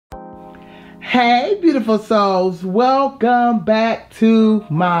Hey beautiful souls, welcome back to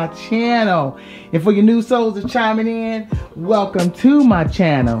my channel. And for your new souls that's chiming in, welcome to my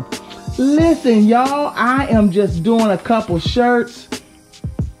channel. Listen y'all, I am just doing a couple shirts.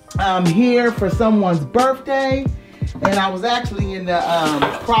 I'm here for someone's birthday, and I was actually in the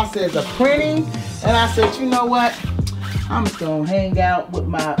process of printing, and I said, you know what, I'm just gonna hang out with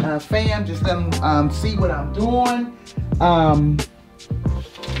my fam, just let them see what I'm doing.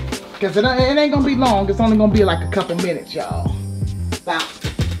 Because it ain't gonna be long. It's only gonna be like a couple minutes, y'all. About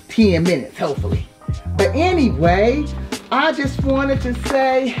 10 minutes, hopefully. But anyway, I just wanted to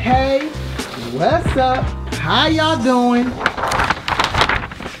say, hey, what's up? How y'all doing?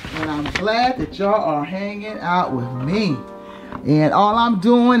 And I'm glad that y'all are hanging out with me. And all I'm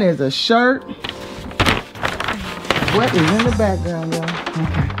doing is a shirt. What is in the background, y'all?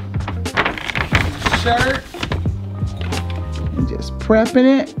 Okay. Shirt. And just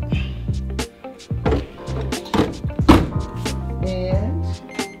prepping it.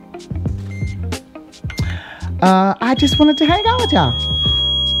 I just wanted to hang out with y'all.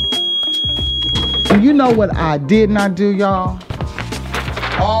 You know what I did not do, y'all?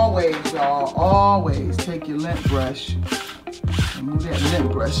 Always, y'all, always take your lint brush and move that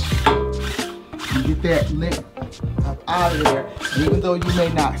lint brush and get that lint up out of there. And even though you may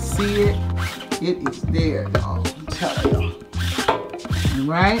not see it, it is there, y'all. I'm telling y'all. All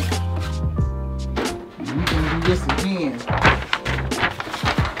right? And we can do this again.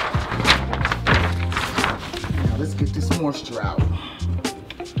 Let's get this moisture out.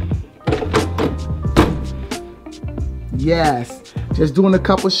 Yes, just doing a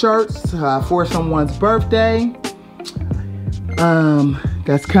couple shirts for someone's birthday.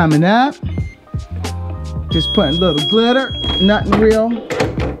 That's coming up. Just putting a little glitter. Nothing real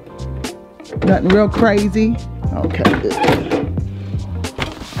crazy. Okay, good.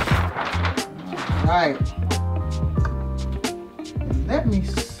 All right. Let me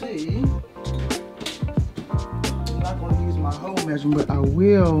see. My whole measurement, but I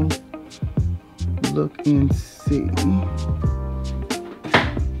will look and see,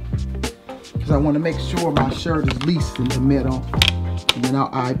 because I want to make sure my shirt is least in the middle, and then I'll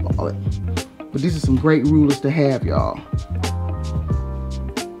eyeball it. But these are some great rulers to have, y'all.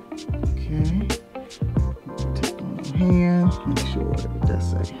 Okay, take one in hand, make sure what that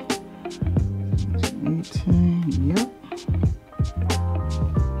say. 18, yep.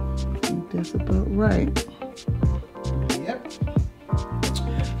 I think that's about right.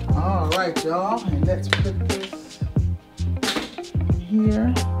 All right, y'all, and let's put this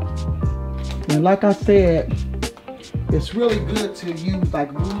here. And like I said, it's really good to use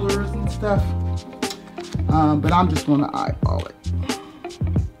like rulers and stuff, but I'm just gonna eyeball it.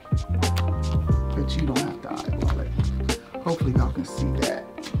 But you don't have to eyeball it. Hopefully y'all can see that.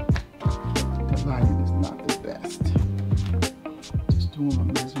 The lighting is not the best. Just doing my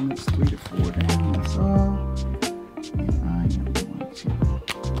measurements 3 to 4 down, that's all. And I am going to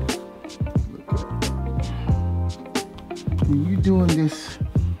when you're doing this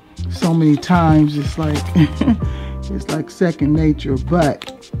so many times, it's like it's like second nature, but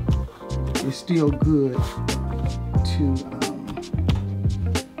it's still good to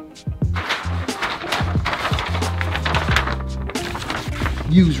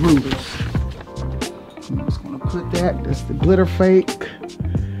use rulers. I'm just gonna put that. That's the glitter fake,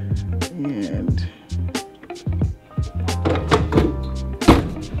 and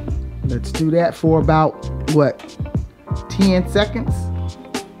let's do that for about what? 10 seconds,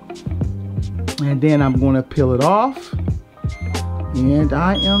 and then I'm going to peel it off, and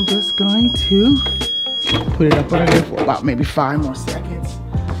I am just going to put it up under there for about maybe 5 more seconds.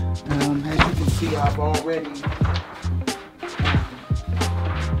 As you can see, I've already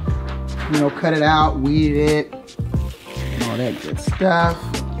cut it out, weeded it, and all that good stuff.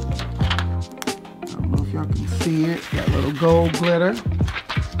 I don't know if y'all can see it. Got a little gold glitter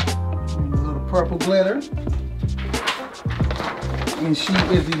and a little purple glitter. And she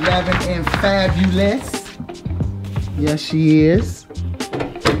is 11 and fabulous. Yes, she is.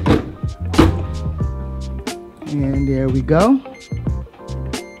 And there we go.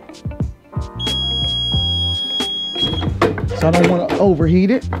 So I don't want to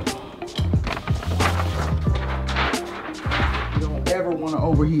overheat it. You don't ever want to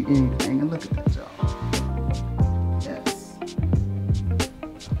overheat anything. And look at that, y'all. Yes.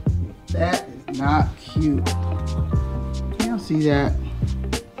 That is not cute. See that?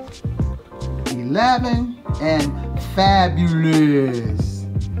 11 and fabulous.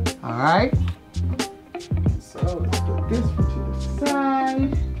 All right. So let's put this one to the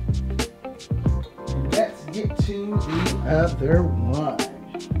side. And let's get to the other one.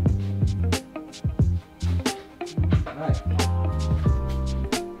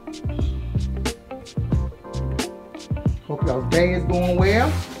 day is going well.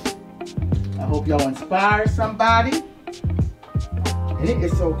 I hope y'all inspire somebody. And it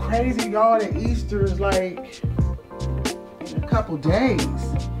is so crazy, y'all, that Easter is like in a couple days.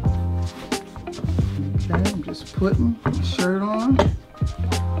 Okay, I'm just putting my shirt on.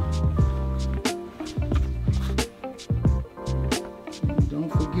 And don't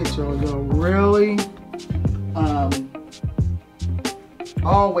forget, y'all really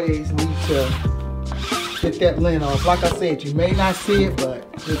always need to get that lint off. Like I said, you may not see it, but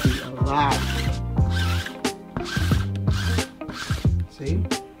it is alive. See?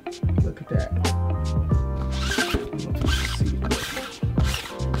 Look at that.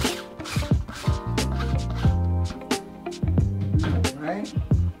 Alright.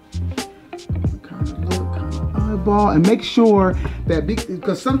 Kind of look, kind of eyeball, and make sure that,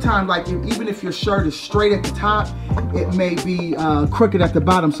 because sometimes, like, even if your shirt is straight at the top, it may be crooked at the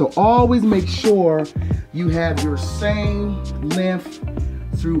bottom. So always make sure you have your same length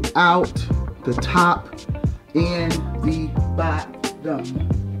throughout the top and the bottom.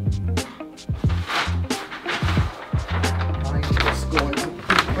 I'm just going to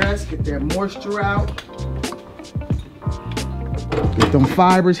press, get that moisture out. Get them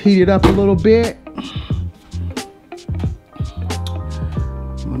fibers heated up a little bit.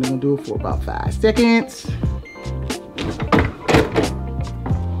 I'm only gonna do it for about 5 seconds.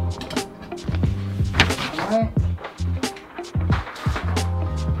 Alright.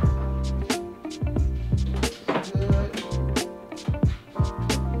 Good.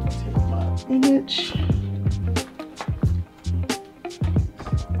 Take my image.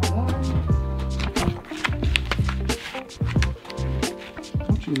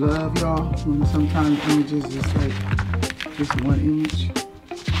 Don't you love, y'all, when sometimes images is like just one image?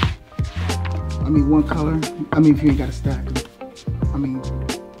 I mean, one color. I mean, if you ain't got to stack them. I mean,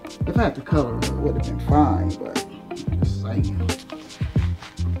 if I had the color, it would have been fine, but I'm just saying.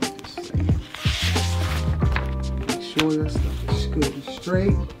 Make sure that stuff is good and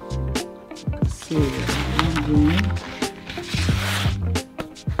straight. Like I said, I'm doing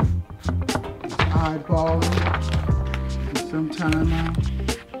eyeballing. And sometimes I'll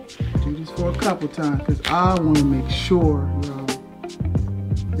do this for a couple times because I want to make sure, y'all,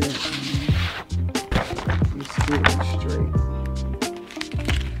 that it's good and straight.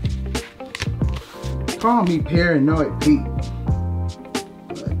 Call me paranoid Pete,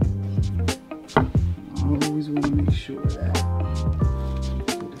 but I always want to make sure that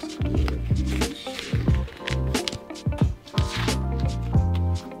it's good and straight.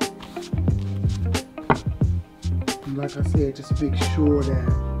 And like I said, just make sure that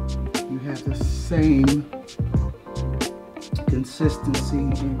you have the same consistency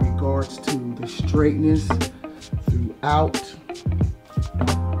in regards to the straightness throughout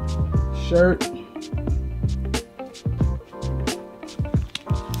shirt.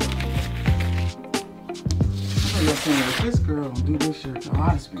 I'm if this girl don't do this shirt, I'll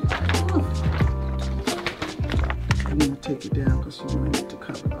honestly be like, ooh. I'm gonna take it down because you're gonna need to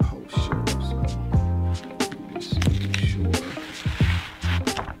cover the whole shirt. So just make sure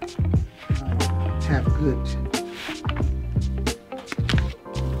I have good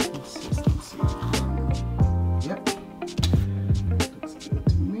consistency. Yep, looks good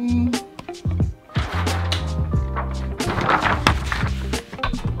to me.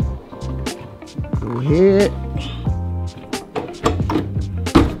 Go ahead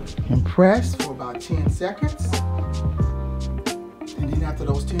and press for about 10 seconds. And then after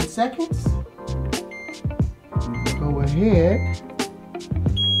those 10 seconds, you go ahead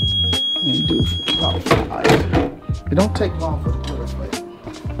and do about 5. It don't take long for the glitter flake.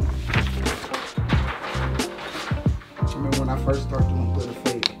 I remember when I first started doing glitter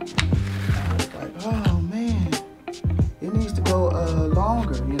flake, I was like, oh man, it needs to go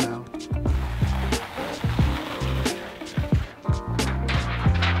longer, you know.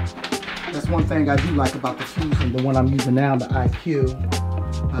 That's one thing I do like about the Fusion, the one I'm using now, the IQ.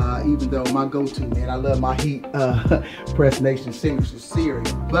 Even though my go-to, man, I love my Heat Press Nation Signature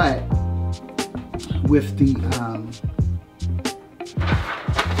Series, but with the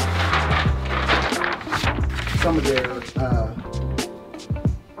some of their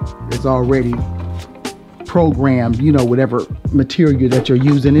it's already programmed, you know, whatever material that you're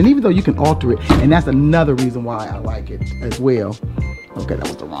using, and even though you can alter it, and that's another reason why I like it as well. Okay, that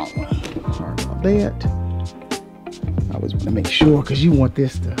was the wrong one. Sorry about that. I always want to make sure, because you want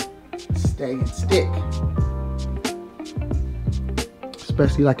this to stay and stick.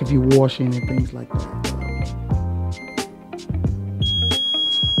 Especially like if you're washing and things like that.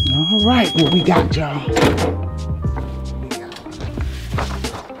 All right, what we got, y'all?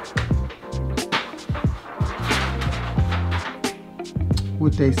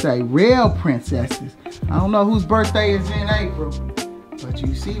 what they say, real princesses. I don't know whose birthday is in April, but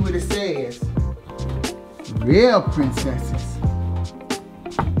you see what it says. Real princesses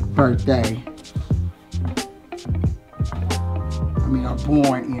birthday. I mean, are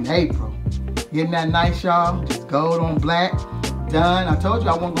born in April. Isn't that nice, y'all? Just gold on black. Done. I told you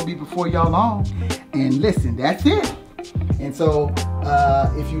I wasn't gonna be before y'all long. And listen, that's it. And so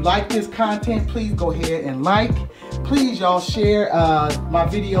if you like this content, please go ahead and like. Please, y'all, share my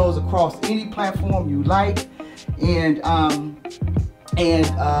videos across any platform you like. And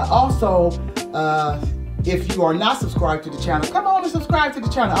also, if you are not subscribed to the channel, come on and subscribe to the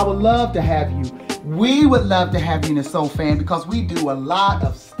channel. I would love to have you. We would love to have you in the Soul Fam because we do a lot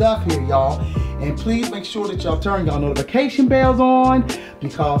of stuff here, y'all. And please make sure that y'all turn y'all notification bells on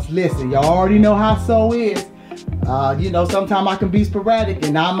because listen, y'all already know how Soul is. You know, sometimes I can be sporadic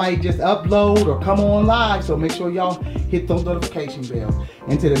and I might just upload or come on live. So make sure y'all hit those notification bells.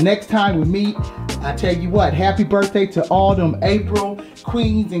 Until the next time we meet, I tell you what, happy birthday to all them April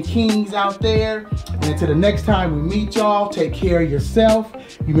queens and kings out there. And until the next time we meet, y'all, take care of yourself.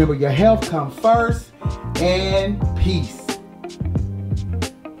 Remember, your health comes first. And peace.